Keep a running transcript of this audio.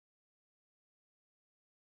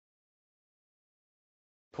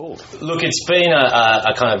Look, it's been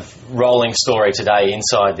a kind of rolling story today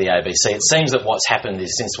inside the ABC. It seems that what's happened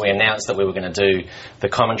is since we announced that we were going to do the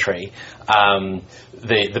commentary,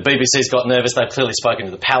 the BBC's got nervous. They've clearly spoken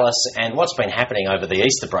to the Palace, and what's been happening over the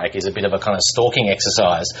Easter break is a bit of a kind of stalking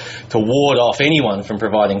exercise to ward off anyone from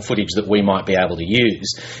providing footage that we might be able to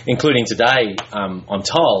use, including today. I'm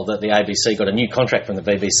told that the ABC got a new contract from the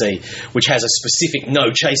BBC which has a specific no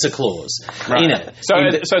chaser clause in it. So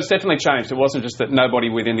it's definitely changed. It wasn't just that nobody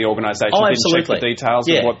within the organisation didn't check the details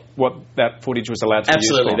of what that footage was allowed to be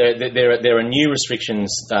used for. There are new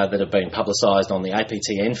restrictions that have been publicised on the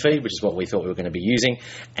APTN feed, which is what we thought we were going to be using,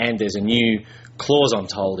 and there's a new clause, I'm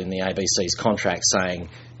told, in the ABC's contract saying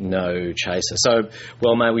no chaser. So,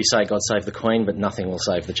 well, may we say God save the Queen, but nothing will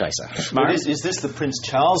save the chaser. Is this the Prince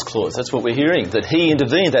Charles clause? That's what we're hearing, that he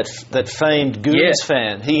intervened, that famed Goons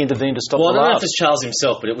fan, he intervened to stop the I don't know laughs. if it's Charles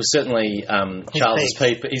himself, but it was certainly Charles's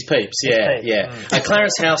his peeps, yeah.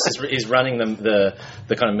 Clarence House is running the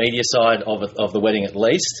kind of media side of the wedding at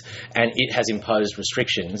least, and it has imposed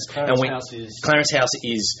restrictions. Clarence House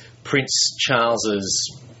is Prince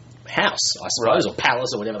Charles's house, I suppose, or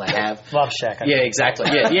palace, or whatever they have. Love shack. Yeah, exactly.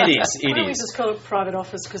 Yeah, it is. Why don't we just call it private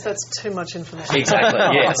office, because that's too much information. Exactly.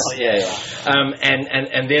 Yes. Yeah.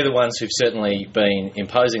 And they're the ones who've certainly been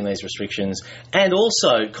imposing these restrictions, and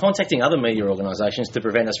also contacting other media organisations to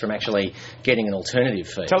prevent us from actually getting an alternative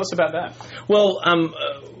feed. Tell us about that. Well,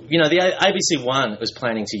 the ABC One was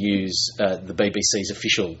planning to use the BBC's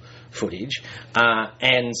official footage,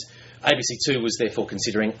 and ABC Two was therefore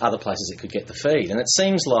considering other places it could get the feed. And it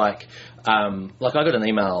seems like I got an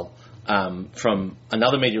email from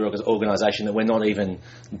another media organisation that we're not even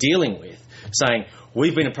dealing with saying,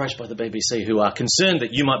 we've been approached by the BBC who are concerned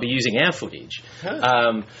that you might be using our footage.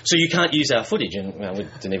 So you can't use our footage. And we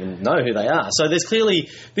didn't even know who they are. So there's clearly,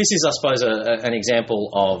 this is, I suppose, an example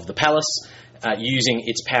of the Palace using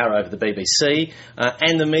its power over the BBC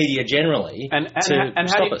and the media generally to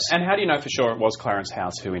stop us. And how do you know for sure it was Clarence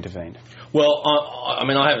House who intervened? Well, I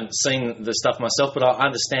haven't seen the stuff myself, but I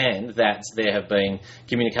understand that there have been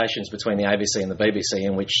communications between the ABC and the BBC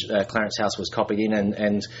in which Clarence House was copied in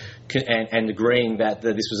and agreeing that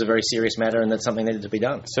this was a very serious matter and that something needed to be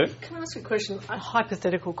done. Sue? Can I ask a question? A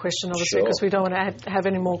hypothetical question, obviously, because we don't want to have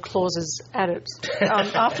any more clauses added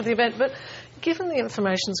after the event. But given the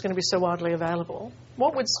information is going to be so widely available,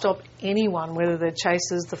 what would stop anyone, whether they're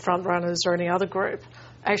chasers, the front runners or any other group,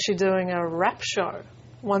 actually doing a rap show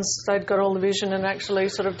once they'd got all the vision and actually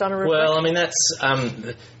sort of done a reflection? Well,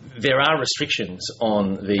 that's... there are restrictions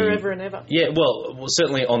on the... Forever and ever. Yeah, well,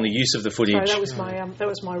 certainly on the use of the footage. Sorry, that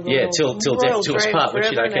was my rule. Yeah, till death do us part,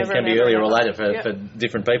 which can be earlier or later for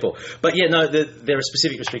different people. But yeah, no, there are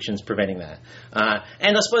specific restrictions preventing that.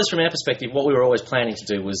 And I suppose from our perspective, what we were always planning to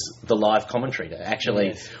do was the live commentary, to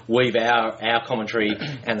actually weave our commentary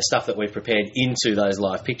and the stuff that we've prepared into those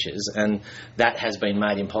live pictures, and that has been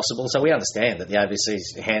made impossible. So we understand that the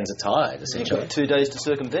ABC's hands are tied, essentially. You've got 2 days to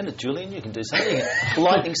circumvent it, Julian. You can do something.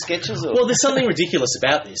 Lightning sketches. Well, there's something ridiculous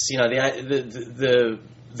about this.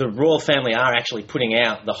 The royal family are actually putting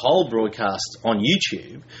out the whole broadcast on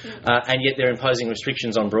YouTube, and yet they're imposing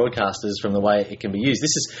restrictions on broadcasters from the way it can be used.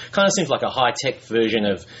 This kind of seems like a high-tech version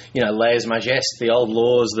of, lèse majesté, the old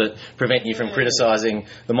laws that prevent you from criticising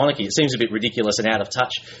the monarchy. It seems a bit ridiculous and out of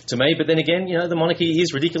touch to me, but then again, the monarchy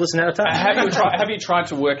is ridiculous and out of touch. Have you tried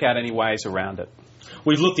to work out any ways around it?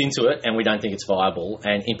 We've looked into it and we don't think it's viable,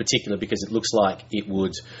 and in particular because it looks like it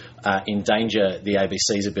would endanger the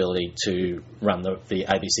ABC's ability to run the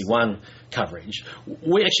ABC One coverage.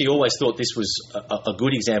 We actually always thought this was a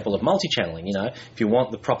good example of multi-channeling. If you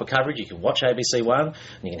want the proper coverage, you can watch ABC One and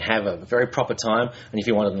you can have a very proper time, and if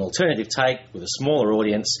you wanted an alternative take with a smaller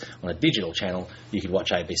audience on a digital channel, you could watch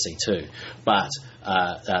ABC Two. But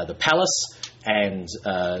the Palace and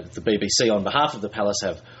the BBC on behalf of the Palace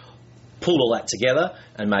have pulled all that together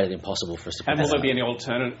and made it impossible for us to... And will there be any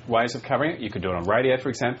alternate ways of covering it? You could do it on radio, for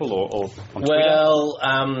example, or on Twitter? Well,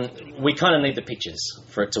 we kind of need the pictures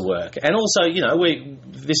for it to work. And also,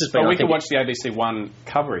 this has been... But we could watch the ABC One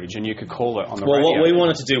coverage and you could call it on the radio. Well, what we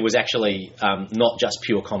wanted to do was actually not just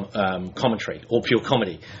pure commentary or pure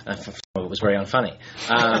comedy. It was very unfunny.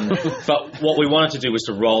 But what we wanted to do was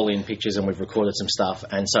to roll in pictures, and we've recorded some stuff,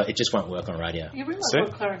 and so it just won't work on radio. You realise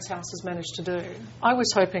what Clarence House has managed to do? I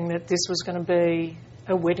was hoping that this was going to be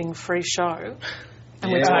a wedding-free show.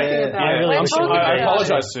 And we're talking about... I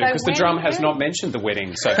apologise, Sue, because the drum has not mentioned the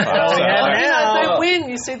wedding so far. They win.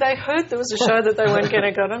 You see, they heard there was a show that they weren't going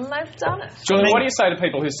to go to, and they've done it. Julian, what do you say to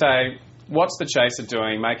people who say, what's the chaser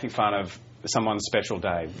doing, making fun of someone's special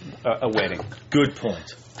day, a wedding. Good point,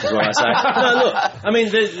 is what I say. No, look, I mean,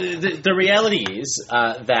 the reality is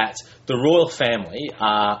that the royal family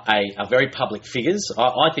are very public figures.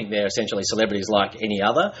 I think they're essentially celebrities like any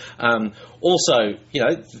other. Also,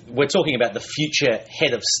 we're talking about the future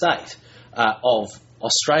head of state of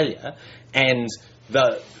Australia, and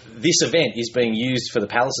this event is being used for the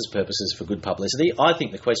palace's purposes for good publicity. I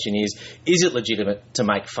think the question is it legitimate to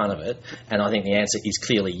make fun of it? And I think the answer is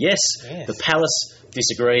clearly yes. The palace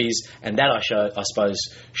disagrees, and that, I suppose,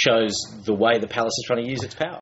 shows the way the palace is trying to use its power.